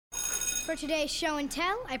For today's show and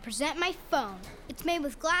tell, I present my phone. It's made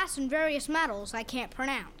with glass and various metals I can't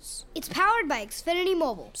pronounce. It's powered by Xfinity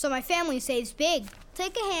Mobile, so my family saves big.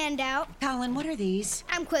 Take a handout. Colin, what are these?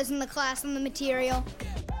 I'm quizzing the class on the material.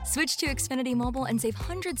 Switch to Xfinity Mobile and save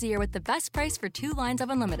hundreds a year with the best price for 2 lines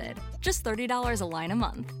of unlimited. Just $30 a line a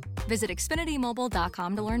month. Visit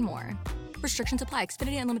XfinityMobile.com to learn more. Restrictions apply.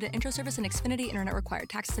 Xfinity Unlimited Intro Service and Xfinity Internet required.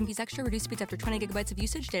 Taxes and fees extra. Reduced speeds after 20 gigabytes of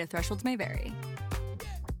usage. Data thresholds may vary.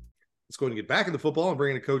 Let's go ahead and get back into football and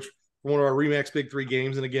bring in a coach for one of our Remax Big Three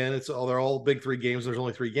games. And again, they're all Big Three games. There's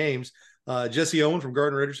only 3 games. Jesse Owen from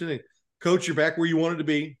Gardner-Edgerton. And Coach, you're back where you wanted to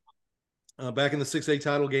be, back in the 6A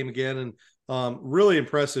title game again. And really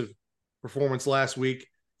impressive performance last week.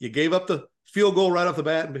 You gave up the field goal right off the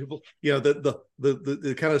bat, and people,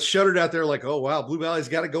 the kind of shuddered out there like, oh, wow, Blue Valley's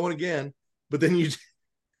got it going again. But then you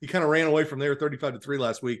kind of ran away from there 35-3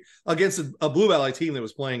 last week against a Blue Valley team that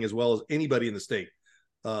was playing as well as anybody in the state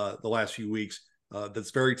the last few weeks,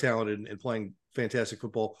 that's very talented and playing fantastic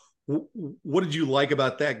football. What did you like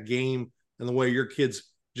about that game and the way your kids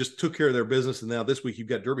just took care of their business? And now this week you've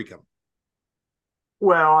got Derby coming.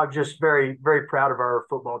 Well, I'm just very, very proud of our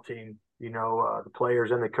football team. The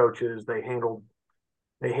players and the coaches, they handled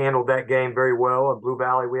that game very well. And Blue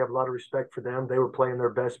Valley, we have a lot of respect for them. They were playing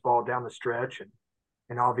their best ball down the stretch.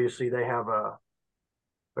 And obviously they have a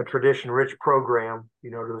tradition-rich program,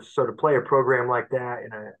 to play a program like that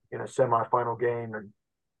in a semifinal game and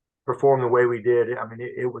perform the way we did. I mean,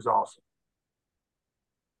 it was awesome.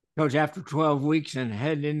 Coach, after 12 weeks and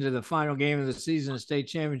heading into the final game of the season, state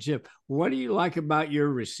championship, what do you like about your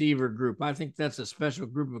receiver group? I think that's a special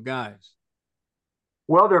group of guys.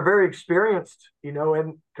 Well, they're very experienced,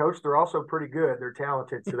 and Coach, they're also pretty good. They're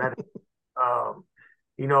talented. So that,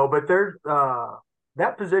 but they're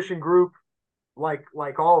that position group, like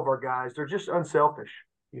all of our guys, they're just unselfish.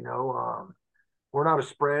 We're not a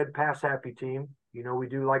spread pass happy team. We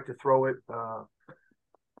do like to throw it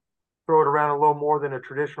around a little more than a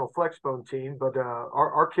traditional flexbone team, but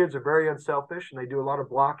our kids are very unselfish, and they do a lot of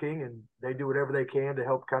blocking, and they do whatever they can to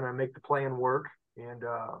help kind of make the plan work. And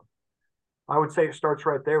I would say it starts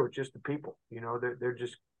right there with just the people.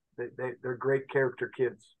 They're great character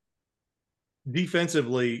kids.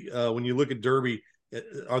 Defensively, when you look at Derby,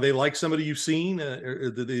 are they like somebody you've seen?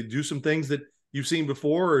 Or do they do some things that you've seen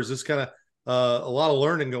before, or is this kind of a lot of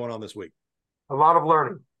learning going on this week? A lot of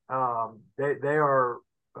learning. They are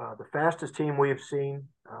the fastest team we have seen.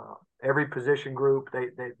 Every position group,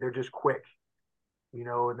 they're just quick,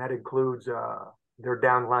 and that includes their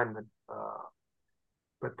down linemen.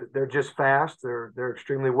 But they're just fast. They're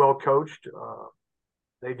extremely well coached.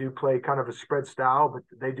 They do play kind of a spread style, but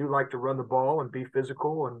they do like to run the ball and be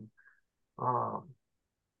physical, and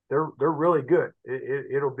they're really good.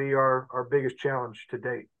 It'll be our biggest challenge to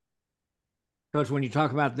date. Coach, when you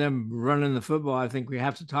talk about them running the football, I think we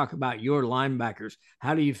have to talk about your linebackers.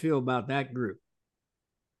 How do you feel about that group?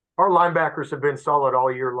 Our linebackers have been solid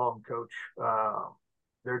all year long, Coach.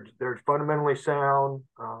 They're fundamentally sound.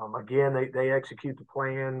 Again, they execute the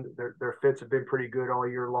plan. Their fits have been pretty good all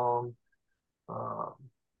year long.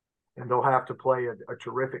 And they'll have to play a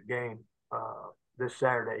terrific game this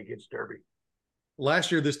Saturday against Derby.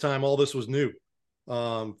 Last year, this time, all this was new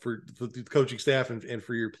for the coaching staff and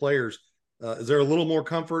for your players. Is there a little more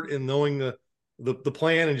comfort in knowing the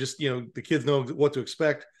plan and just, the kids know what to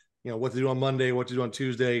expect, what to do on Monday, what to do on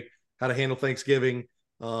Tuesday, how to handle Thanksgiving,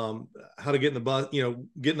 how to get in the bus,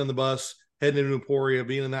 getting on the bus, heading into Emporia,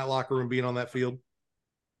 being in that locker room, being on that field?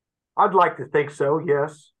 I'd like to think so,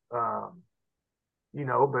 yes. But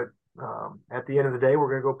at the end of the day, we're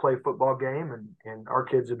going to go play a football game, and our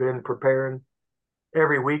kids have been preparing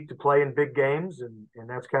every week to play in big games, and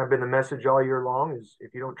that's kind of been the message all year long, is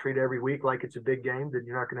if you don't treat every week like it's a big game, then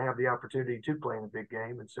you're not going to have the opportunity to play in a big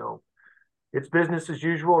game. And so it's business as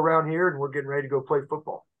usual around here, and we're getting ready to go play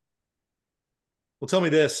football. Well, tell me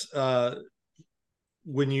this,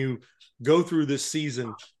 when you go through this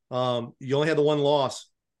season, you only had the one loss.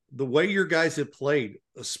 The way your guys have played,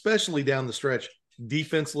 especially down the stretch,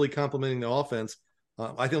 defensively complementing the offense,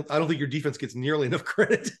 I don't think your defense gets nearly enough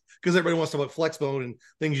credit because everybody wants to talk about flexbone and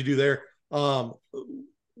things you do there.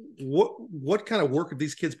 What kind of work have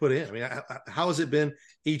these kids put in? I mean, how has it been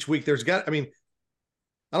each week? I don't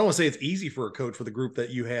want to say it's easy for a coach for the group that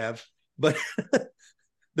you have, but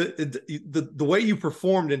the way you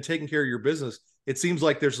performed in taking care of your business, it seems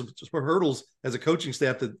like there's some hurdles as a coaching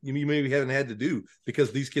staff that you maybe haven't had to do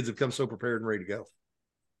because these kids have come so prepared and ready to go.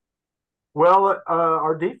 Well,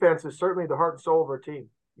 our defense is certainly the heart and soul of our team.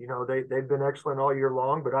 They've been excellent all year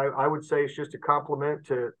long, but I would say it's just a compliment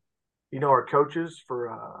to, our coaches for,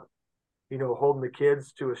 holding the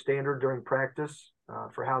kids to a standard during practice.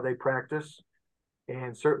 for how they practice,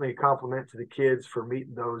 and certainly a compliment to the kids for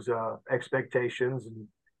meeting those expectations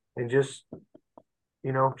and just,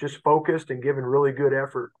 just focused and giving really good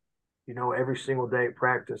effort, every single day at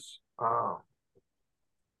practice.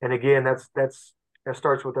 And again, that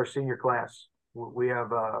starts with our senior class. We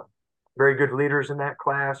have very good leaders in that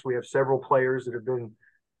class. We have several players that have been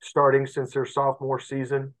starting since their sophomore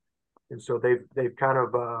season, and so they've kind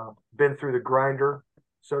of been through the grinder,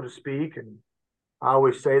 so to speak. And I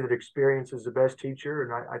always say that experience is the best teacher,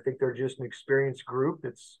 and I think they're just an experienced group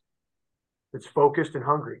that's focused and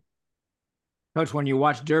hungry. Coach, when you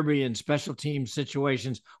watch Derby in special team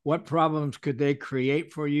situations, what problems could they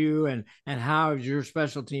create for you, and how is your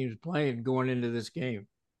special teams playing going into this game?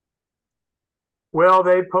 Well,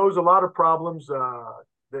 they pose a lot of problems.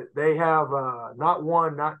 They have not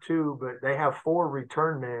one, not two, but they have 4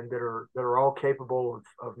 return men that are all capable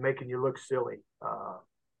of making you look silly.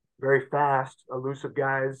 Very fast, elusive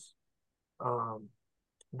guys.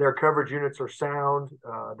 Their coverage units are sound.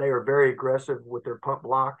 They are very aggressive with their punt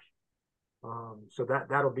block. So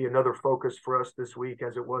that'll be another focus for us this week,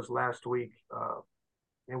 as it was last week.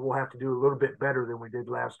 And we'll have to do a little bit better than we did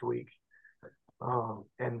last week.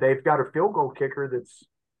 And they've got a field goal kicker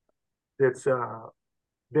that's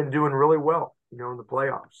been doing really well, in the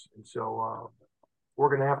playoffs. And so we're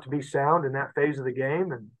going to have to be sound in that phase of the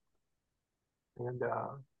game, and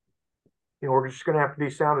we're just going to have to be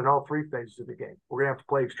sound in all 3 phases of the game. We're going to have to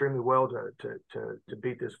play extremely well to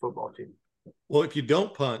beat this football team. Well, if you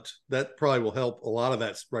don't punt, that probably will help a lot of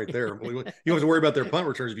that right there. You don't have to worry about their punt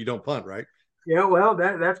returns if you don't punt, right? Yeah, well,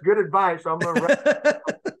 that's good advice. I'm going to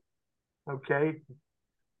okay.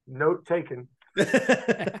 Note taken.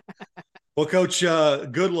 Well, Coach,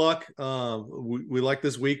 good luck. We like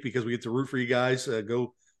this week because we get to root for you guys.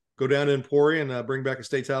 Go down to Emporia and bring back a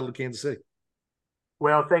state title to Kansas City.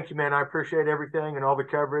 Well, thank you, man. I appreciate everything and all the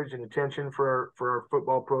coverage and attention for our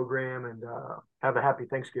football program, and have a happy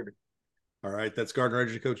Thanksgiving. All right, that's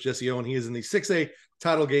Gardner-Edgerton coach Jesse Owen. He is in the 6A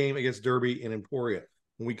title game against Derby in Emporia.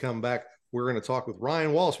 When we come back, we're going to talk with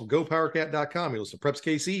Ryan Wallace from GoPowerCat.com. He listens to Preps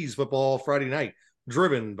KC's football Friday night,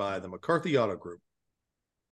 driven by the McCarthy Auto Group.